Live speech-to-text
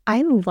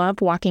I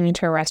love walking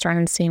into a restaurant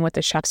and seeing what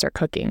the chefs are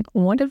cooking.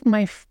 One of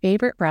my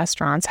favorite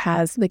restaurants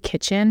has the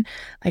kitchen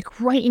like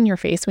right in your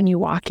face when you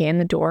walk in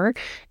the door.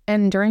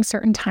 And during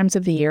certain times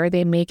of the year,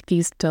 they make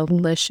these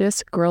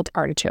delicious grilled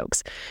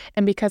artichokes.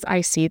 And because I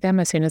see them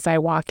as soon as I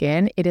walk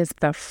in, it is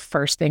the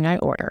first thing I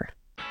order.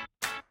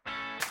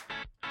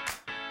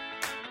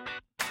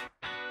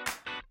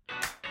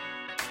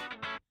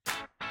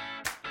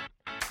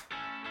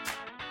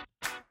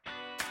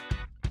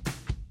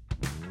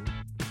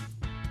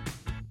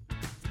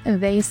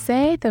 They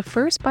say the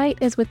first bite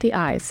is with the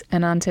eyes,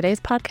 and on today's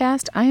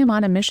podcast, I am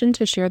on a mission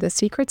to share the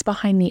secrets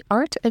behind the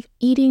art of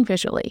eating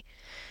visually.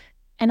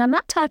 And I'm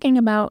not talking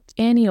about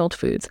any old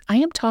foods. I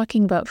am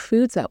talking about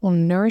foods that will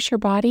nourish your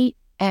body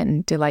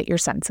and delight your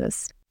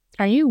senses.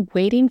 Are you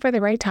waiting for the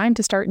right time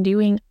to start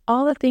doing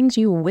all the things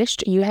you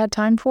wished you had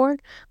time for?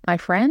 My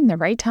friend, the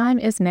right time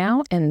is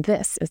now, and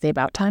this is the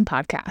About Time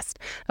podcast,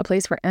 a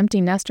place for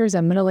empty nesters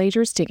and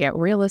middle-agers to get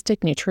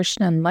realistic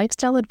nutrition and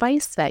lifestyle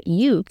advice that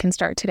you can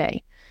start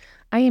today.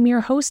 I am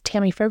your host,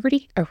 Tammy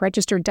Fogarty, a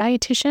registered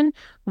dietitian,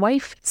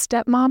 wife,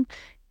 stepmom,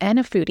 and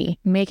a foodie,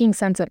 making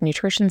sense of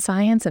nutrition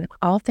science and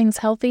all things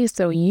healthy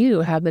so you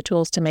have the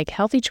tools to make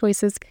healthy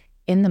choices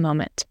in the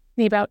moment.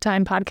 The About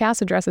Time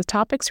podcast addresses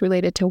topics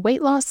related to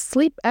weight loss,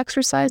 sleep,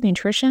 exercise,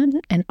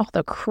 nutrition, and all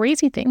the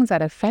crazy things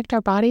that affect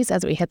our bodies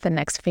as we hit the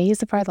next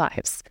phase of our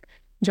lives.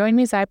 Join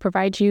me as I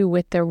provide you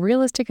with the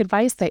realistic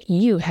advice that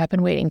you have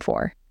been waiting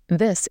for.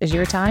 This is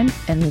your time,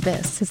 and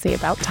this is the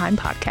About Time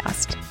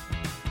podcast.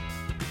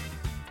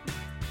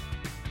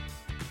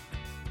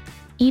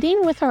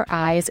 Eating with our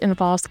eyes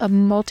involves a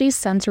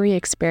multi-sensory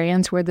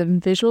experience where the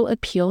visual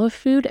appeal of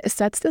food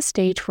sets the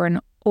stage for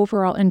an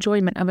overall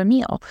enjoyment of a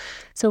meal.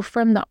 So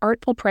from the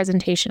artful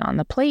presentation on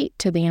the plate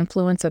to the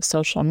influence of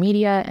social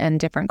media and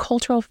different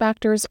cultural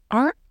factors,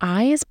 our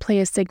eyes play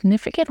a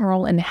significant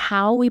role in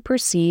how we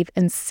perceive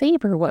and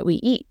savor what we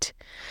eat.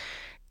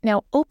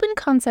 Now, open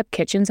concept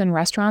kitchens and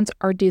restaurants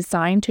are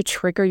designed to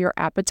trigger your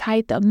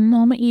appetite the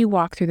moment you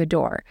walk through the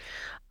door.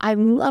 I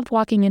love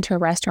walking into a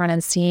restaurant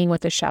and seeing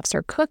what the chefs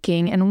are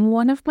cooking, and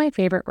one of my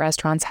favorite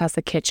restaurants has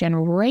the kitchen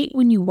right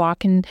when you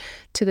walk into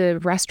the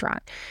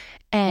restaurant.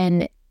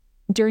 And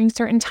during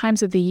certain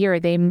times of the year,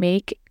 they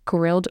make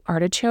grilled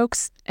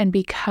artichokes, and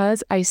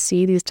because I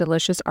see these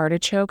delicious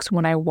artichokes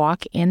when I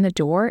walk in the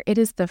door, it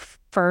is the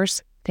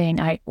first thing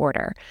I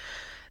order.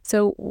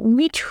 So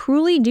we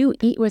truly do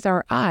eat with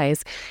our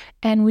eyes,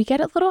 and we get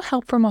a little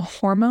help from a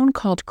hormone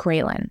called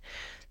ghrelin.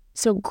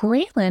 So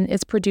ghrelin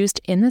is produced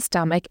in the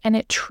stomach, and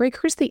it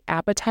triggers the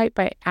appetite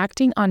by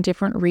acting on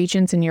different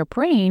regions in your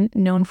brain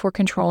known for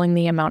controlling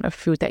the amount of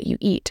food that you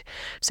eat.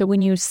 So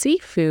when you see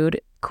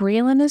food,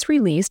 ghrelin is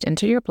released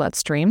into your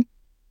bloodstream,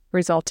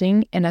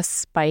 resulting in a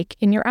spike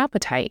in your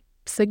appetite,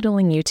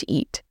 signaling you to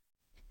eat.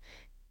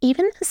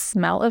 Even the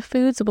smell of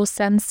foods will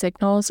send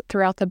signals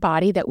throughout the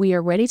body that we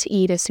are ready to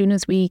eat as soon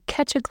as we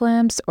catch a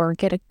glimpse or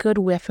get a good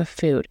whiff of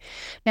food.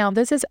 Now,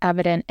 this is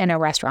evident in a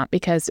restaurant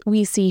because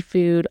we see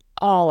food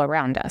all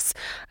around us.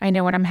 I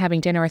know when I'm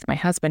having dinner with my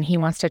husband, he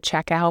wants to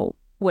check out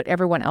what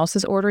everyone else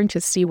is ordering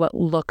to see what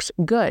looks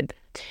good.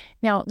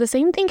 Now, the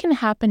same thing can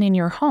happen in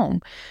your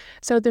home.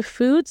 So the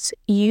foods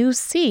you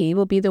see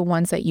will be the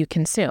ones that you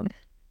consume.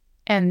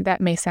 And that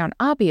may sound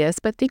obvious,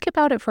 but think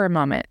about it for a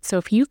moment. So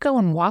if you go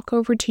and walk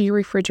over to your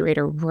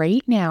refrigerator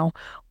right now,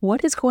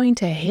 what is going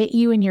to hit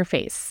you in your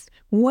face?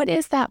 What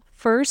is that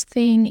first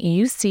thing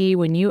you see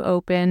when you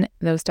open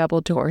those double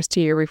doors to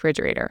your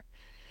refrigerator?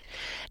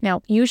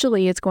 Now,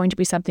 usually it's going to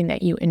be something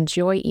that you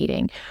enjoy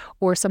eating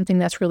or something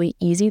that's really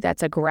easy,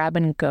 that's a grab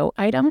and go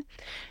item.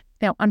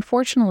 Now,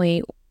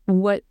 unfortunately,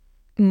 what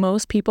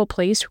most people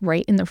place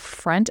right in the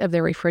front of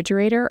their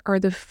refrigerator are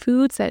the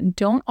foods that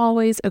don't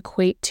always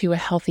equate to a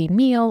healthy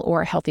meal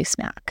or a healthy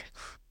snack.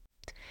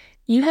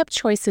 You have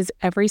choices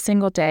every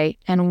single day,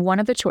 and one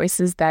of the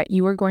choices that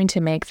you are going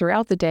to make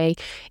throughout the day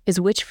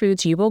is which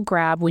foods you will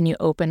grab when you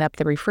open up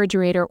the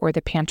refrigerator or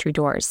the pantry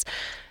doors.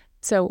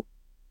 So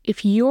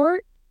if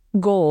your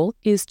goal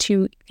is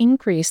to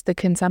increase the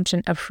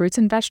consumption of fruits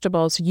and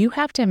vegetables, you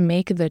have to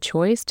make the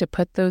choice to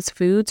put those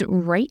foods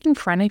right in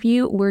front of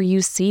you where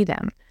you see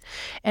them.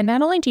 And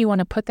not only do you want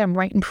to put them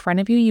right in front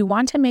of you, you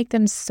want to make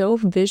them so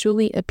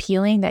visually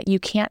appealing that you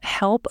can't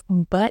help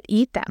but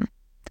eat them.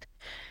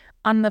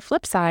 On the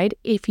flip side,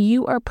 if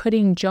you are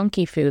putting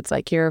junky foods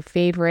like your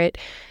favorite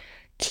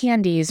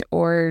candies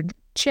or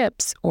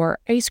chips or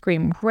ice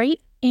cream right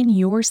in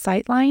your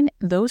sight line,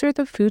 those are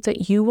the foods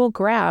that you will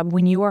grab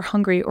when you are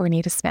hungry or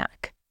need a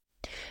snack.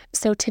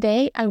 So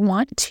today I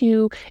want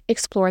to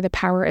explore the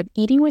power of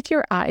eating with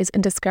your eyes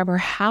and discover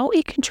how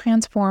it can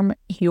transform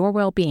your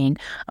well-being.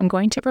 I'm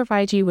going to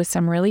provide you with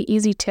some really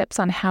easy tips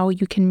on how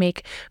you can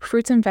make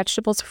fruits and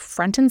vegetables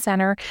front and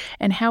center,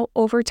 and how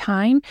over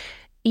time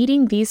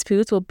eating these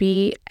foods will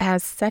be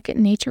as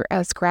second nature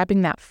as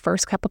grabbing that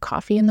first cup of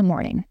coffee in the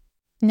morning.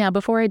 Now,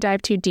 before I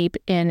dive too deep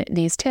in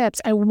these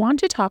tips, I want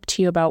to talk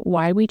to you about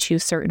why we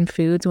choose certain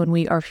foods when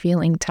we are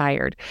feeling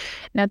tired.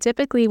 Now,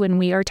 typically when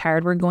we are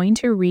tired, we're going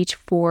to reach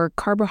for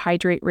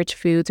carbohydrate-rich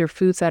foods or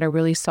foods that are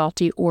really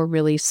salty or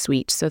really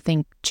sweet. So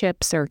think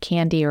chips or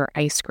candy or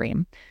ice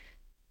cream.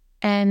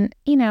 And,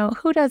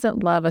 who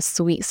doesn't love a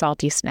sweet,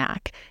 salty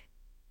snack?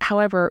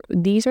 However,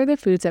 these are the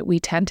foods that we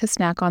tend to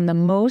snack on the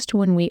most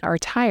when we are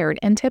tired.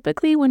 And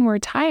typically when we're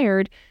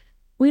tired,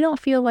 we don't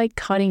feel like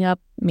cutting up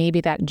maybe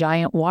that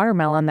giant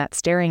watermelon that's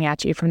staring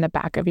at you from the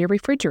back of your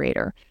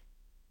refrigerator.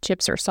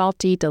 Chips are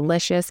salty,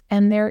 delicious,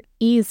 and they're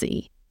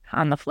easy.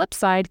 On the flip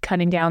side,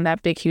 cutting down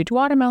that big, huge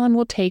watermelon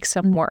will take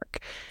some work.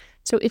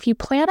 So if you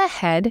plan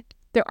ahead,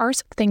 there are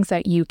some things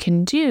that you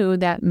can do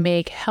that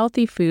make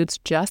healthy foods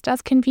just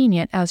as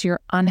convenient as your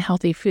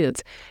unhealthy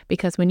foods.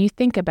 Because when you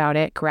think about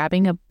it,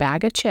 grabbing a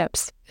bag of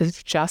chips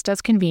is just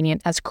as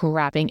convenient as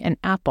grabbing an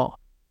apple.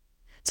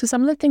 So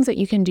some of the things that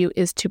you can do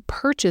is to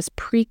purchase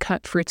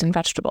pre-cut fruits and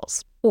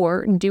vegetables,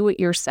 or do it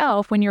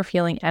yourself when you're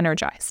feeling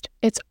energized.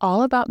 It's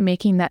all about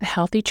making that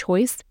healthy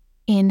choice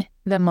in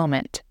the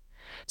moment.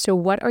 So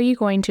what are you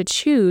going to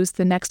choose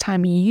the next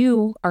time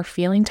you are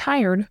feeling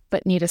tired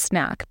but need a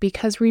snack?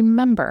 Because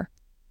remember,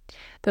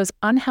 those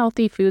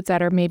unhealthy foods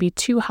that are maybe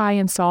too high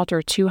in salt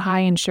or too high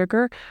in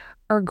sugar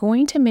are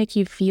going to make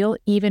you feel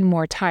even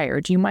more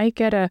tired. You might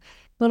get a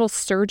little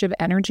surge of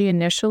energy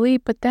initially,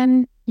 but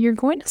then you're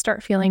going to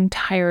start feeling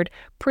tired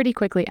pretty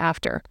quickly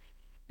after.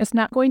 It's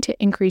not going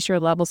to increase your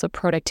levels of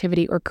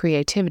productivity or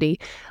creativity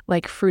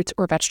like fruits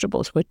or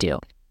vegetables would do.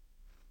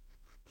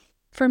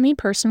 For me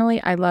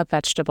personally, I love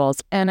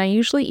vegetables and I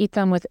usually eat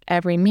them with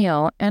every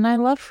meal, and I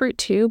love fruit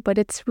too, but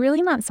it's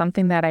really not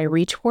something that I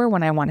reach for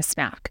when I want a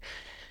snack.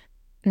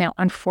 Now,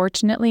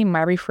 unfortunately,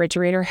 my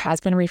refrigerator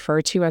has been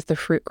referred to as the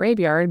fruit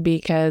graveyard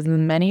because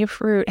many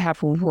fruit have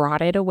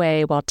rotted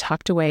away while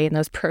tucked away in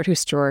those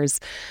produce drawers.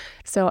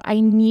 So I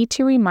need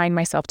to remind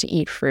myself to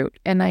eat fruit,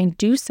 and I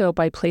do so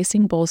by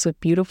placing bowls of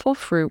beautiful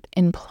fruit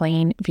in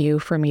plain view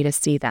for me to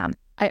see them.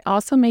 I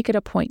also make it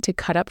a point to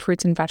cut up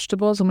fruits and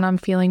vegetables when I'm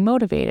feeling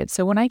motivated.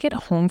 So when I get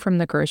home from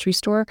the grocery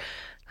store,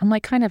 I'm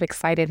kind of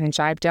excited and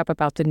jived up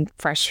about the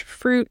fresh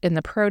fruit and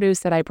the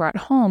produce that I brought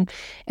home.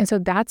 And so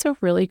that's a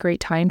really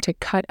great time to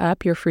cut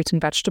up your fruits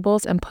and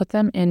vegetables and put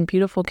them in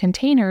beautiful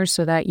containers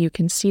so that you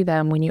can see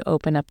them when you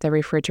open up the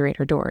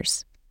refrigerator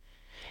doors.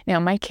 Now,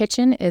 my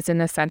kitchen is in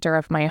the center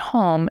of my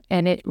home,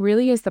 and it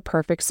really is the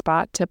perfect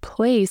spot to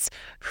place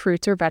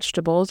fruits or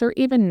vegetables or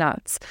even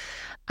nuts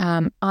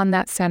on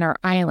that center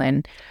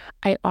island.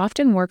 I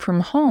often work from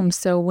home,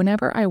 so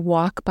whenever I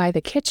walk by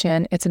the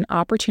kitchen, it's an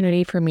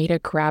opportunity for me to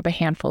grab a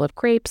handful of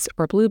grapes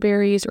or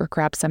blueberries or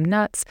grab some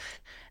nuts.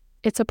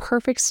 It's a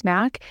perfect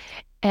snack,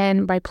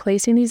 and by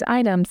placing these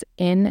items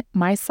in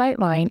my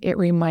sightline, it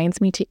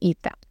reminds me to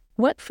eat them.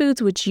 What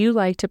foods would you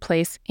like to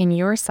place in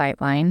your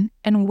sightline,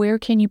 and where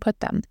can you put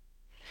them?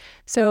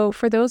 So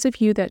for those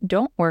of you that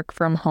don't work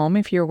from home,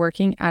 if you're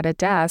working at a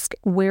desk,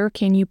 where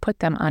can you put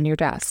them on your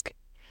desk?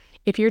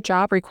 If your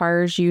job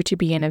requires you to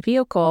be in a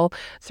vehicle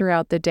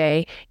throughout the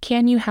day,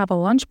 can you have a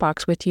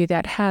lunchbox with you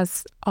that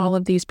has all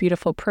of these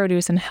beautiful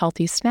produce and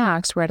healthy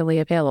snacks readily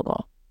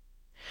available?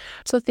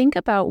 So think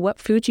about what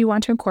foods you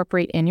want to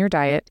incorporate in your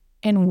diet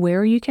and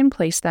where you can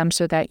place them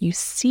so that you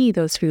see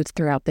those foods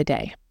throughout the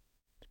day.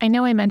 I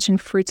know I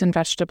mentioned fruits and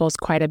vegetables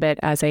quite a bit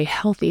as a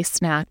healthy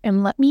snack,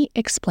 and let me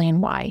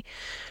explain why.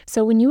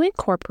 So when you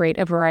incorporate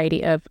a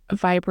variety of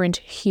vibrant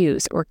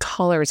hues or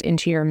colors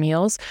into your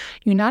meals,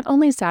 you not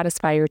only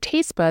satisfy your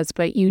taste buds,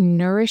 but you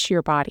nourish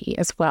your body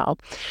as well.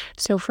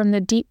 So from the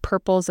deep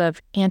purples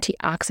of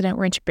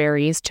antioxidant-rich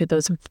berries to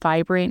those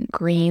vibrant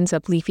greens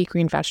of leafy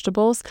green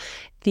vegetables,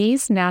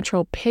 these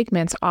natural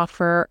pigments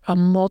offer a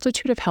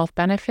multitude of health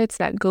benefits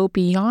that go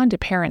beyond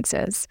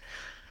appearances.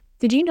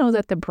 Did you know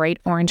that the bright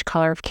orange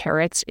color of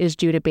carrots is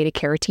due to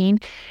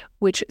beta-carotene,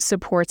 which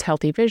supports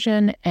healthy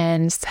vision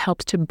and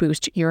helps to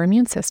boost your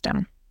immune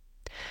system?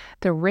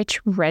 The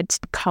rich red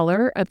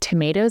color of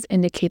tomatoes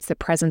indicates the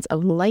presence of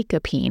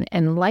lycopene,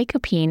 and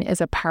lycopene is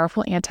a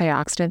powerful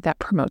antioxidant that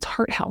promotes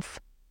heart health.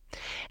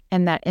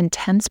 And that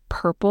intense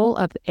purple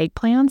of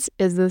eggplants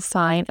is the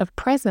sign of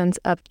presence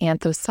of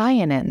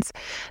anthocyanins.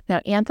 Now,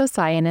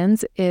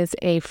 anthocyanins is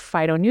a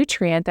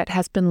phytonutrient that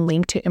has been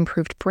linked to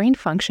improved brain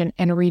function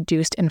and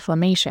reduced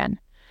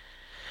inflammation.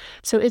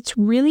 So it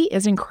really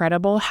is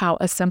incredible how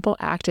a simple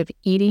act of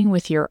eating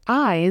with your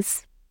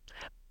eyes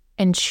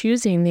and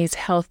choosing these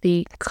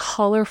healthy,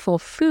 colorful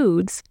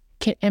foods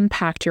can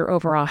impact your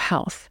overall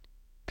health.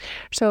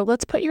 So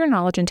let's put your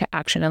knowledge into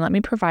action, and let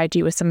me provide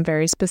you with some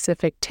very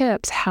specific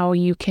tips how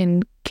you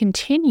can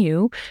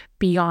continue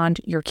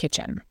beyond your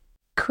kitchen.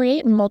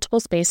 Create multiple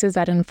spaces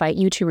that invite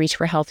you to reach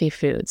for healthy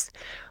foods.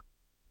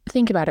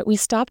 Think about it. We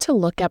stop to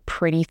look at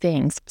pretty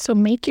things, so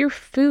make your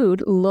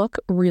food look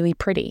really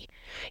pretty.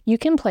 You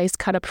can place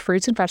cut up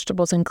fruits and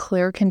vegetables in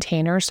clear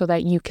containers so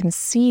that you can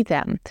see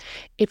them.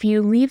 If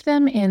you leave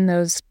them in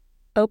those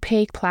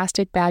opaque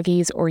plastic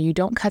baggies or you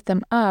don't cut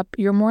them up,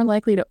 you're more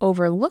likely to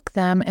overlook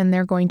them and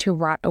they're going to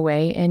rot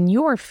away in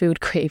your food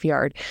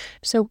graveyard.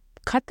 So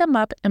Cut them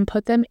up and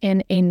put them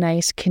in a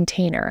nice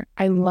container.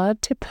 I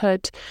love to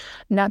put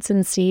nuts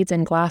and seeds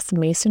in glass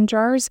mason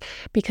jars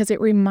because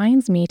it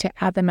reminds me to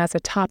add them as a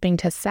topping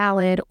to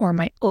salad or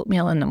my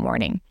oatmeal in the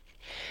morning.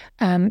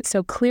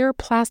 So clear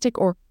plastic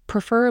or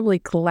preferably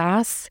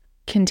glass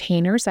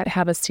containers that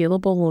have a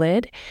sealable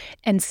lid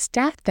and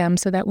stack them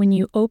so that when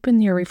you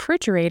open your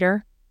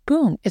refrigerator,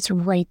 boom, it's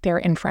right there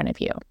in front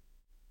of you.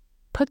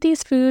 Put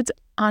these foods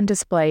on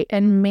display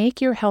and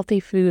make your healthy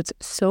foods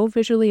so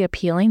visually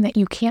appealing that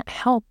you can't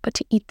help but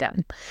to eat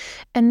them.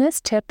 And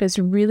this tip is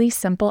really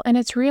simple and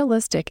it's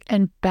realistic.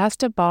 And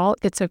best of all,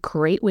 it's a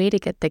great way to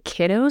get the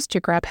kiddos to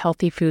grab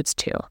healthy foods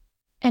too.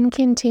 And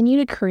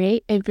continue to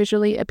create a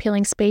visually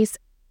appealing space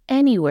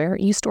anywhere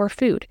you store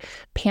food.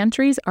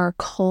 Pantries are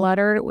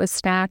cluttered with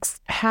snacks,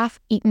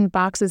 half-eaten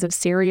boxes of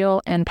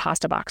cereal, and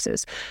pasta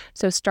boxes.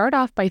 So start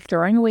off by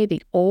throwing away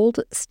the old,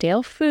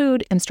 stale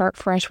food and start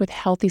fresh with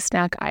healthy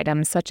snack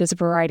items such as a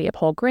variety of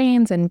whole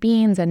grains and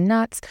beans and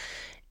nuts.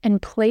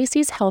 And place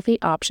these healthy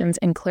options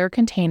in clear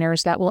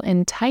containers that will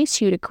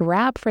entice you to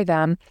grab for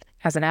them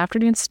as an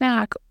afternoon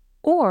snack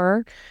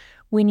or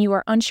when you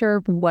are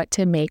unsure what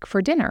to make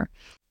for dinner.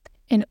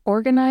 An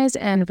organized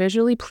and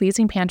visually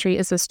pleasing pantry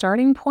is a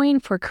starting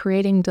point for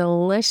creating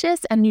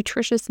delicious and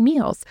nutritious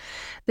meals.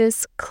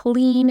 This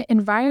clean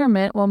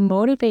environment will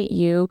motivate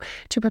you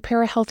to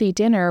prepare a healthy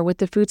dinner with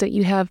the foods that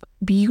you have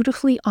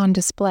beautifully on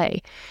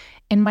display.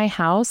 In my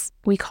house,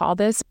 we call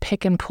this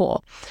pick and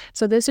pull.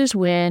 So this is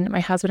when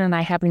my husband and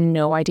I have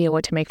no idea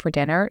what to make for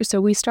dinner.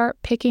 So we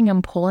start picking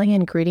and pulling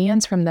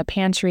ingredients from the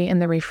pantry and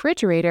the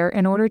refrigerator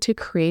in order to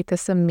create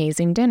this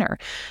amazing dinner.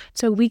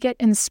 So we get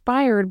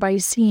inspired by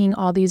seeing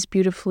all these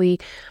beautifully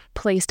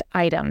placed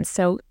items.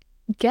 So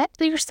get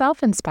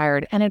yourself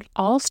inspired, and it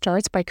all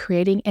starts by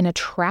creating an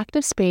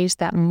attractive space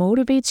that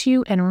motivates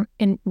you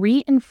and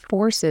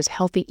reinforces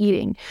healthy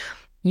eating.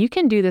 You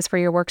can do this for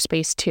your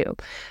workspace too.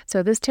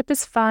 So this tip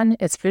is fun,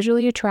 it's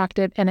visually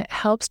attractive, and it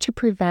helps to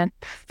prevent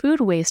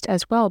food waste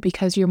as well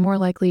because you're more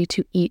likely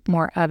to eat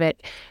more of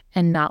it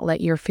and not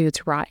let your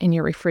foods rot in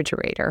your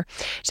refrigerator.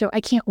 So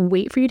I can't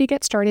wait for you to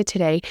get started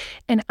today.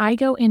 And I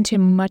go into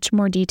much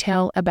more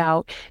detail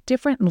about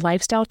different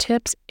lifestyle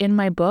tips in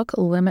my book,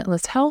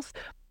 Limitless Health,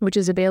 which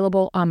is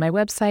available on my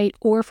website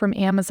or from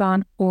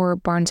Amazon or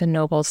Barnes &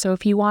 Noble. So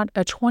if you want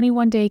a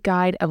 21-day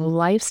guide of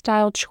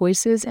lifestyle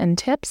choices and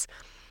tips,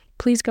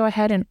 please go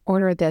ahead and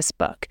order this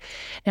book.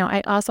 Now, I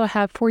also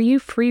have for you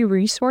free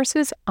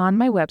resources on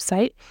my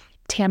website,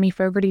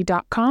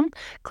 TammyFogarty.com.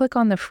 Click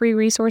on the free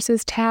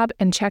resources tab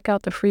and check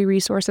out the free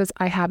resources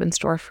I have in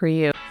store for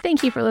you.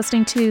 Thank you for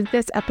listening to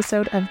this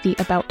episode of the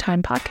About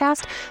Time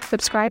podcast.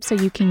 Subscribe so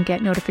you can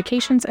get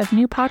notifications of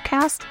new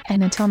podcasts.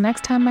 And until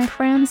next time, my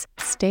friends,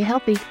 stay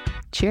healthy.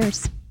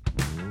 Cheers.